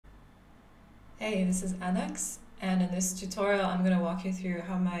Hey, this is Annex, and in this tutorial I'm going to walk you through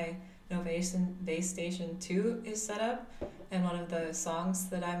how my Novation Bass Station II is set up and one of the songs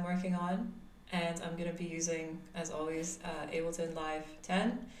that I'm working on. And I'm going to be using, as always, Ableton Live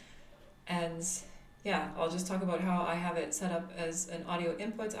 10. And yeah, I'll just talk about how I have it set up as an audio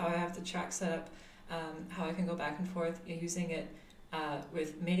input, how I have the track set up, how I can go back and forth using it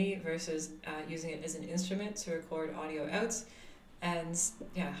with MIDI versus using it as an instrument to record audio out, and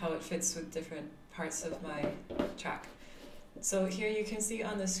yeah, how it fits with different parts of my track. So here you can see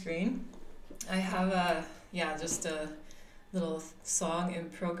on the screen, I have just a little song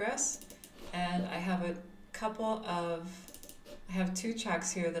in progress, and I have I have two tracks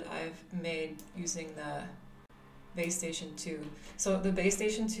here that I've made using the Bass Station II. So the Bass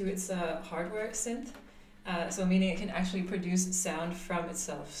Station II, it's a hardware synth, so meaning it can actually produce sound from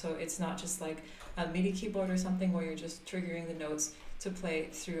itself. So it's not just like a MIDI keyboard or something where you're just triggering the notes to play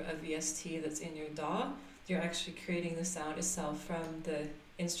through a VST that's in your DAW. You're actually creating the sound itself from the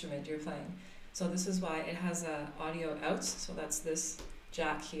instrument you're playing. So this is why it has a audio out, so that's this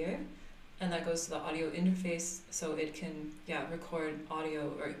jack here, and that goes to the audio interface, so it can record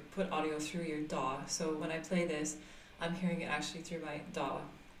audio or put audio through your DAW. So when I play this, I'm hearing it actually through my DAW.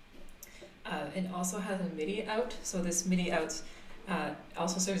 It also has a MIDI out, so this MIDI out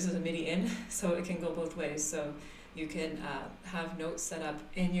also serves as a MIDI in, so it can go both ways. So you can have notes set up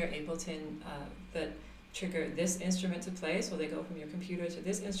in your Ableton that trigger this instrument to play, so they go from your computer to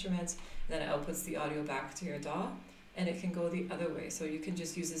this instrument, and then it outputs the audio back to your DAW, and it can go the other way. So you can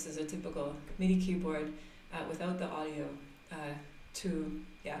just use this as a typical MIDI keyboard without the audio to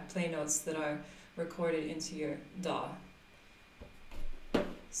play notes that are recorded into your DAW.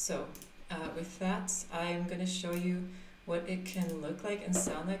 So with that, I'm going to show you what it can look like and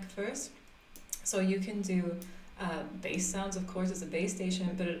sound like first. So you can do bass sounds, of course, as a bass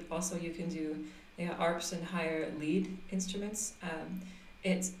station, but you can do arps and higher lead instruments.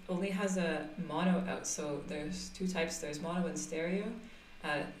 It only has a mono out, so there's two types. There's mono and stereo.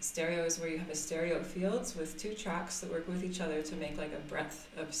 Stereo is where you have a stereo fields with two tracks that work with each other to make like a breadth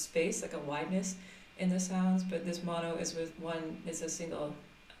of space, like a wideness in the sounds, but this mono is with one, it's a single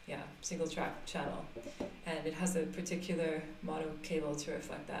track channel, and it has a particular mono cable to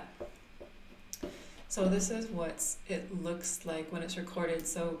reflect that. So this is what it looks like when it's recorded.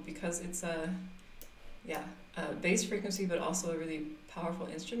 So because it's a bass frequency, but also a really powerful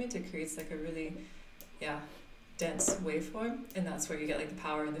instrument, it creates like a really dense waveform, and that's where you get like the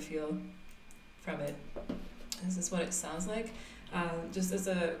power and the feel from it. This is what it sounds like. Just as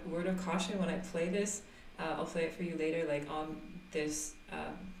a word of caution, when I play this, I'll play it for you later, like on this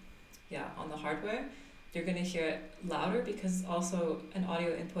on the hardware, you're going to hear it louder because it's also an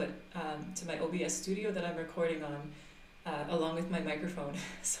audio input to my OBS studio that I'm recording on along with my microphone.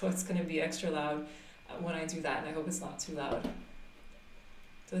 So it's going to be extra loud when I do that, and I hope it's not too loud.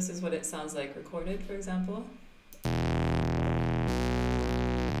 So this is what it sounds like recorded, for example.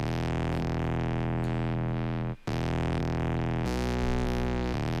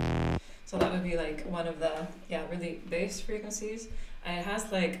 So that would be like one of the really bass frequencies. And it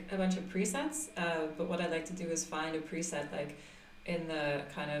has like a bunch of presets, but what I like to do is find a preset like in the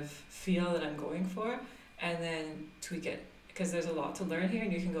kind of feel that I'm going for, and then tweak it, because there's a lot to learn here,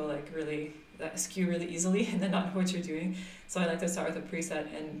 and you can go like really skew really easily and then not know what you're doing. So I like to start with a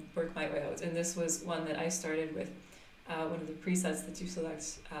preset and work my way out. And this was one that I started with one of the presets that you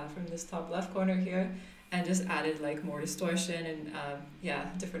select from this top left corner here, and just added like more distortion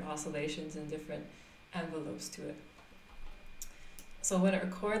and different oscillations and different envelopes to it. So when it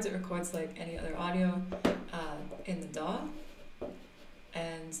records like any other audio in the DAW,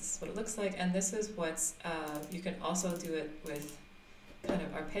 and this is what it looks like. And this is what you can also do it with kind of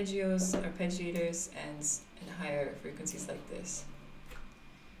arpeggiators, and higher frequencies like this.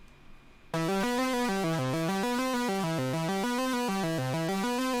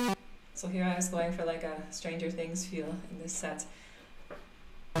 So here I was going for like a Stranger Things feel in this set.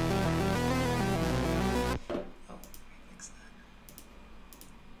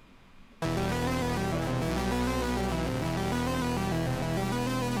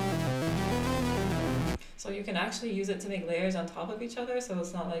 So you can actually use it to make layers on top of each other, so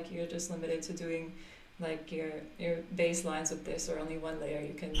it's not like you're just limited to doing like your bass lines with this or only one layer.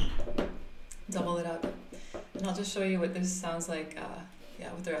 You can double it up. And I'll just show you what this sounds like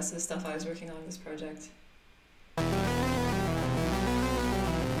with the rest of the stuff I was working on in this project.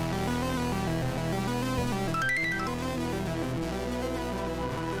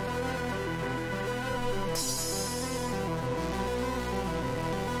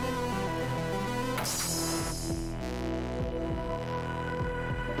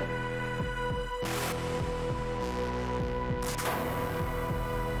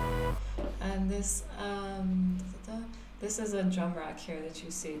 And this this is a drum rack here that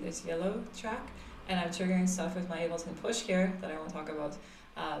you see, this yellow track, and I'm triggering stuff with my Ableton push here that I won't talk about.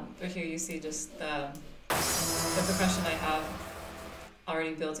 But here you see just the percussion I have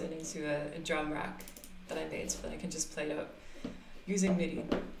already built into a drum rack that I made, so that I can just play it out using MIDI.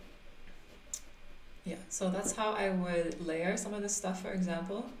 Yeah, so that's how I would layer some of this stuff, for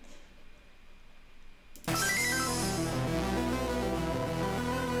example. You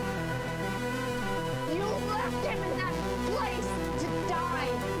left him in that place to die!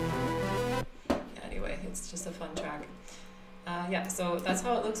 Anyway, it's just a fun track. Yeah, so that's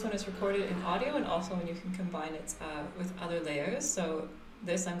how it looks when it's recorded in audio, and also when you can combine it with other layers. So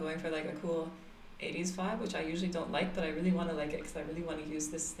this, I'm going for like a cool 80s vibe, which I usually don't like, but I really want to like it because I really want to use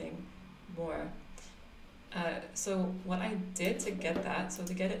this thing more. So what I did to get that, so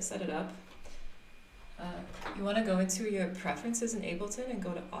to get it set it up, you want to go into your preferences in Ableton and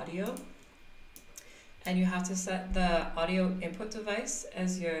go to audio, and you have to set the audio input device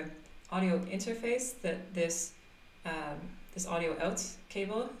as your audio interface that this this audio out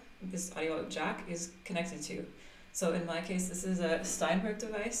cable, this audio out jack is connected to. So in my case, this is a Steinberg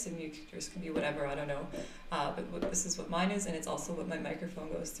device, and yours can be whatever, I don't know. But this is what mine is, and it's also what my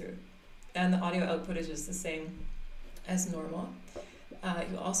microphone goes through. And the audio output is just the same as normal.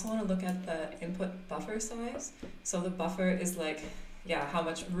 You also want to look at the input buffer size. So the buffer is like, yeah, how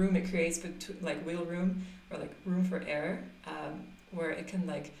much room it creates, like wheel room or like room for air, where it can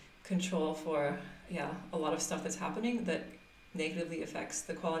like control for, yeah, a lot of stuff that's happening that negatively affects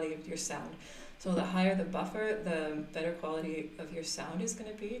the quality of your sound. So the higher the buffer, the better quality of your sound is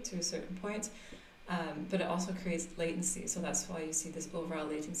going to be to a certain point. But it also creates latency latencycy so that's why you see this overall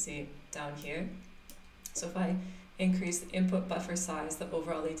latency down here. So if I increase the input buffer size, the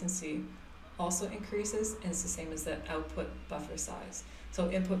overall latency also increases, and it's the same as the output buffer size. So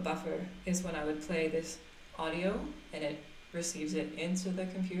input buffer is when I would play this audio and it receives it into the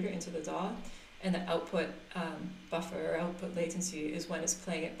computer, into the DAW, and the output buffer or output latency is when it's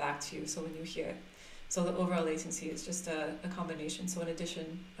playing it back to you, so when you hear it. So the overall latency is just a combination, so an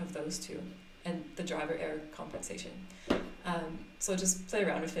addition of those two, and the driver error compensation. So just play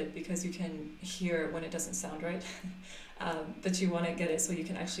around with it because you can hear when it doesn't sound right, but you want to get it so you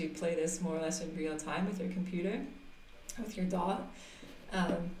can actually play this more or less in real time with your computer, with your DAW.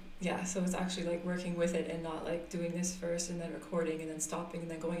 Yeah, so it's actually like working with it and not like doing this first and then recording and then stopping and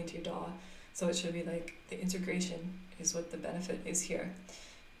then going into your DAW. So it should be like the integration is what the benefit is here.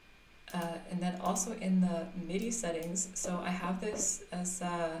 And then also in the MIDI settings, so I have this as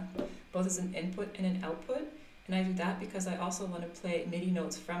both as an input and an output, and I do that because I also want to play MIDI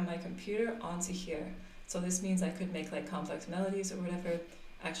notes from my computer onto here. So this means I could make like complex melodies or whatever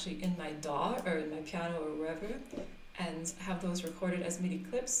actually in my DAW or in my piano or wherever, and have those recorded as MIDI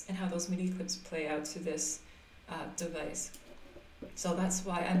clips and have those MIDI clips play out to this device. So that's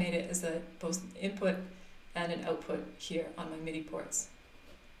why I made it as a both input and an output here on my MIDI ports.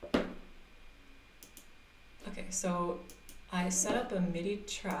 Okay, so I set up a MIDI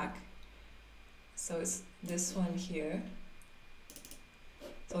track. So it's this one here.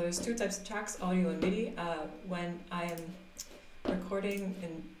 So there's two types of tracks, audio and MIDI. When I am recording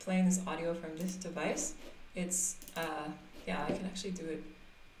and playing this audio from this device, it's, yeah, I can actually do it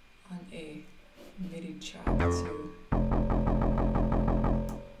on a MIDI track too.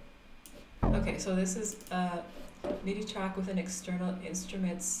 Okay, so this is a MIDI track with an external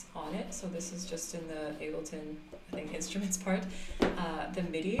instruments on it. So this is just in the Ableton, I think, instruments part. The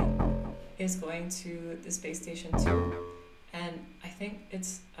MIDI is going to the Bass Station II, and I think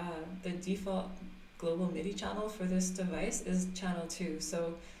it's the default global MIDI channel for this device is channel 2.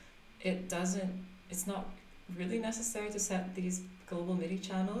 So it's not really necessary to set these global MIDI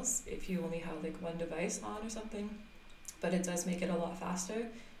channels if you only have like one device on or something, but it does make it a lot faster.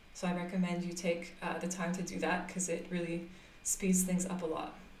 So I recommend you take the time to do that because it really speeds things up a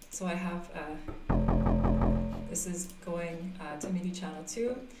lot. So I have, this is going to MIDI channel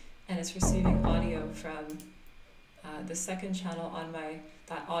 2, and it's receiving audio from the second channel on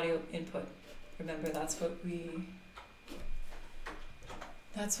that audio input. Remember, that's what we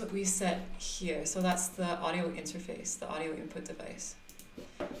set here. So that's the audio interface, the audio input device.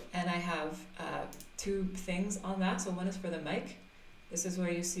 And I have two things on that. So one is for the mic. This is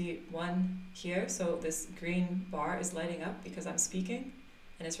where you see one here. So this green bar is lighting up because I'm speaking,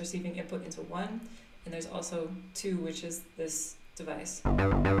 and it's receiving input into one. And there's also 2, which is this device. And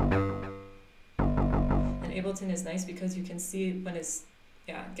Ableton is nice because you can see when it's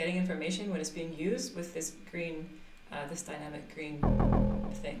getting information when it's being used with this green, this dynamic green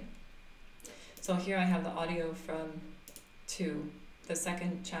thing. So here I have the audio from 2, to the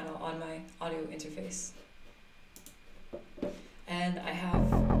second channel on my audio interface. And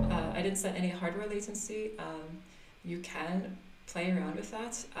I didn't set any hardware latency. You can play around with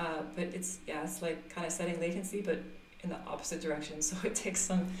that, but it's like kind of setting latency, but in the opposite direction. So it takes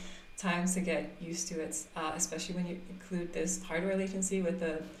some time to get used to it, especially when you include this hardware latency with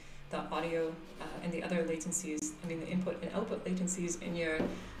the audio and the other latencies, I mean the input and output latencies in your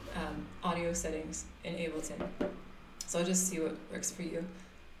audio settings in Ableton. So I'll just see what works for you.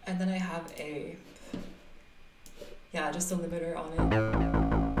 And then I have just a limiter on it.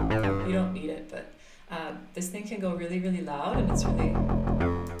 You don't need it, but this thing can go really, really loud, and it's really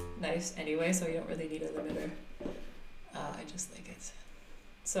nice anyway, so you don't really need a limiter. I just like it.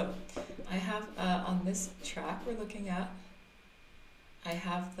 So I have on this track we're looking at, I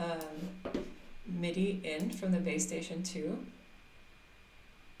have the MIDI in from the Bass Station II,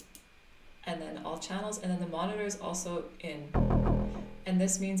 and then all channels, and then the monitor is also in. And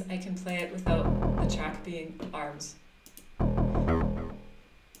this means I can play it without the track being arms.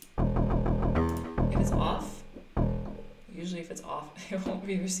 If it's off, usually if it's off, it won't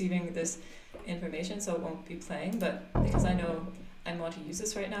be receiving this information, so it won't be playing, but because I know I want to use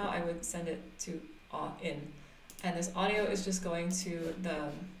this right now, I would send it to in. And this audio is just going to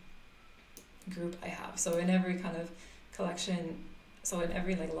the group I have. So in every kind of collection, so in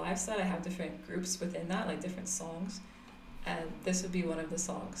every like live set, I have different groups within that, like different songs. And this would be one of the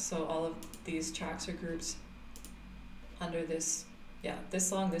songs. So all of these tracks are grouped under this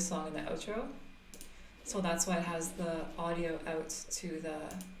song, and the outro. So that's why it has the audio out to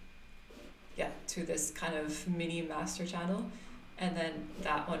this kind of mini master channel, and then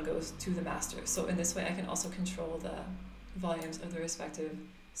that one goes to the master. So in this way I can also control the volumes of the respective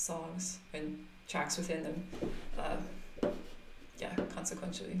songs and tracks within them,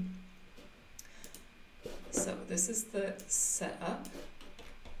 consequentially. So this is the setup,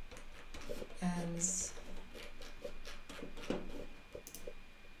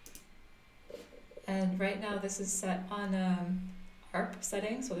 and right now this is set on ARP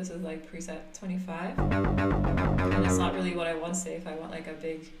setting, so this is like preset 25, and it's not really what I want to say if I want like a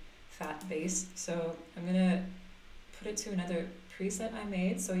big fat bass, so I'm gonna put it to another preset I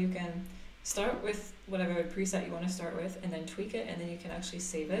made. So you can start with whatever preset you want to start with and then tweak it, and then you can actually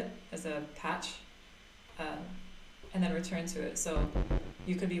save it as a patch and then return to it. So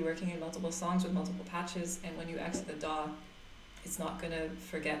you could be working in multiple songs with multiple patches, and when you exit the DAW, it's not going to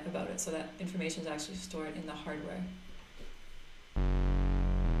forget about it, so that information is actually stored in the hardware.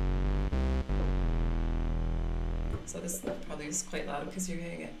 So this probably is quite loud because you're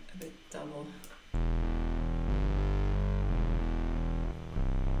hearing it a bit double.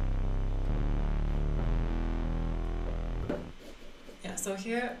 Yeah, so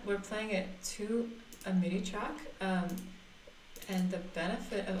here we're playing it to a MIDI track, and the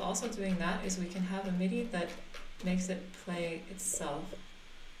benefit of also doing that is we can have a MIDI that makes it play itself.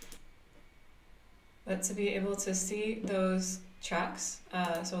 But to be able to see those tracks,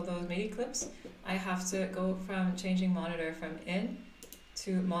 so those MIDI clips, I have to go from changing monitor from in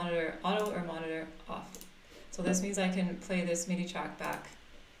to monitor auto or monitor off. So this means I can play this MIDI track back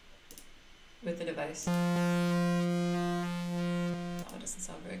with the device. Oh, it doesn't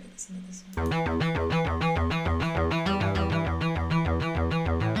sound very good. Listen to this one.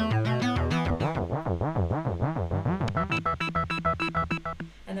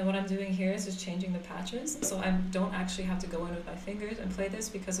 And then what I'm doing here is just changing the patches, so I don't actually have to go in with my fingers and play this,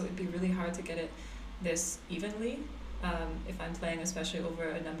 because it would be really hard to get it this evenly if I'm playing especially over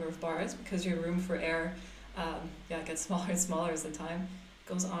a number of bars, because your room for air gets smaller and smaller as the time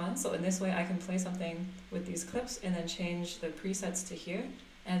goes on. So in this way I can play something with these clips and then change the presets to here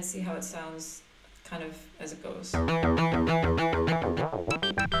and see how it sounds kind of as it goes.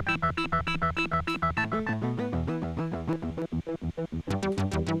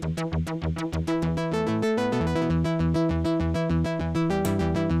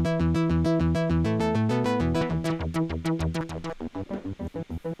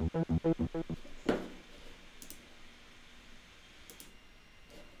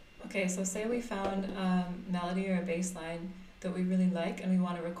 Okay, so say we found a melody or a bass line that we really like and we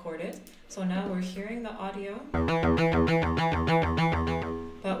want to record it. So now we're hearing the audio,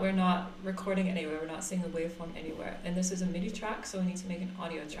 but we're not recording it anywhere, we're not seeing the waveform anywhere. And this is a MIDI track, so we need to make an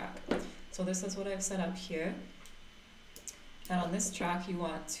audio track. So this is what I've set up here. And on this track you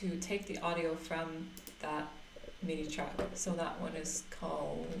want to take the audio from that MIDI track. So that one is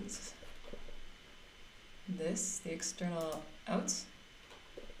called this, the external out.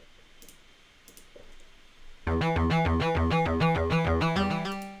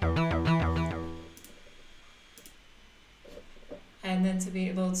 And then to be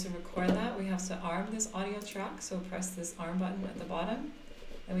able to record that, we have to arm this audio track. So press this arm button at the bottom,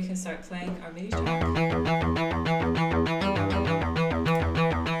 and we can start playing our MIDI track.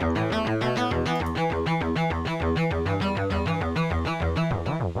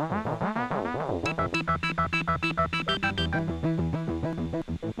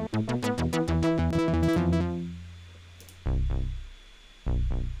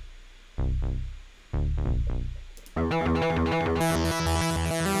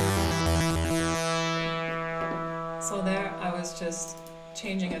 So there I was just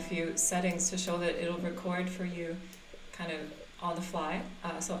changing a few settings to show that it'll record for you kind of on the fly.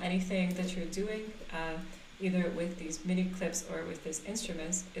 So anything that you're doing, either with these MIDI clips or with these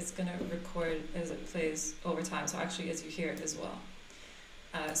instruments, it's going to record as it plays over time, so actually as you hear it as well.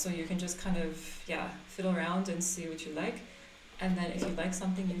 So you can just kind of, fiddle around and see what you like, and then if you like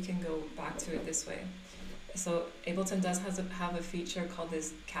something you can go back to it this way. So Ableton does have a feature called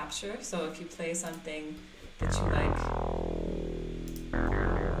this capture, so if you play something that you like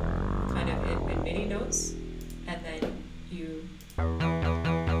kind of in MIDI notes, and then you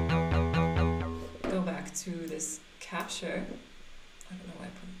go back to this capture. I don't know why I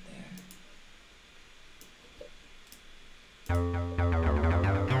put it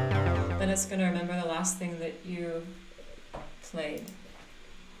there. Then it's going to remember the last thing that you played.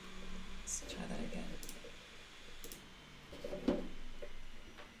 Let's try that again.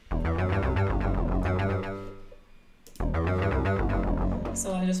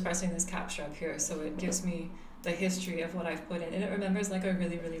 So I'm just pressing this capture up here, so it gives me the history of what I've put in, and it remembers like a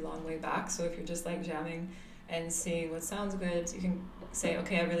really, really long way back. So if you're just like jamming and seeing what sounds good, you can say,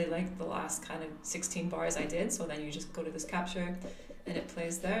 okay, I really like the last kind of 16 bars I did, so then you just go to this capture and it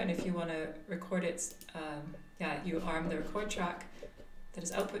plays there. And if you want to record it, you arm the record track that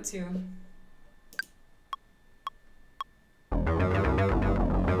is output to,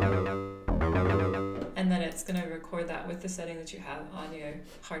 and then it's going to record that with the setting that you have on your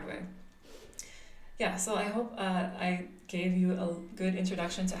hardware. Yeah, so I hope I gave you a good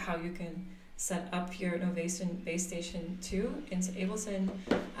introduction to how you can set up your Novation Bass Station II into Ableton,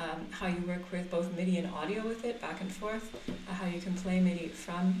 how you work with both MIDI and audio with it, back and forth, how you can play MIDI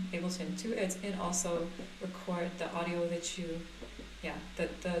from Ableton to it, and also record the audio that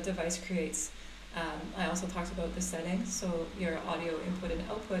that the device creates. I also talked about the settings, so your audio input and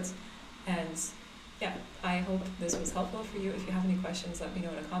output, and I hope this was helpful for you. If you have any questions, let me know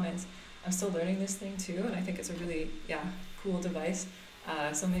in the comments. I'm still learning this thing too, and I think it's a really cool device.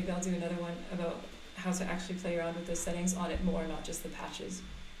 So maybe I'll do another one about how to actually play around with the settings on it more, not just the patches.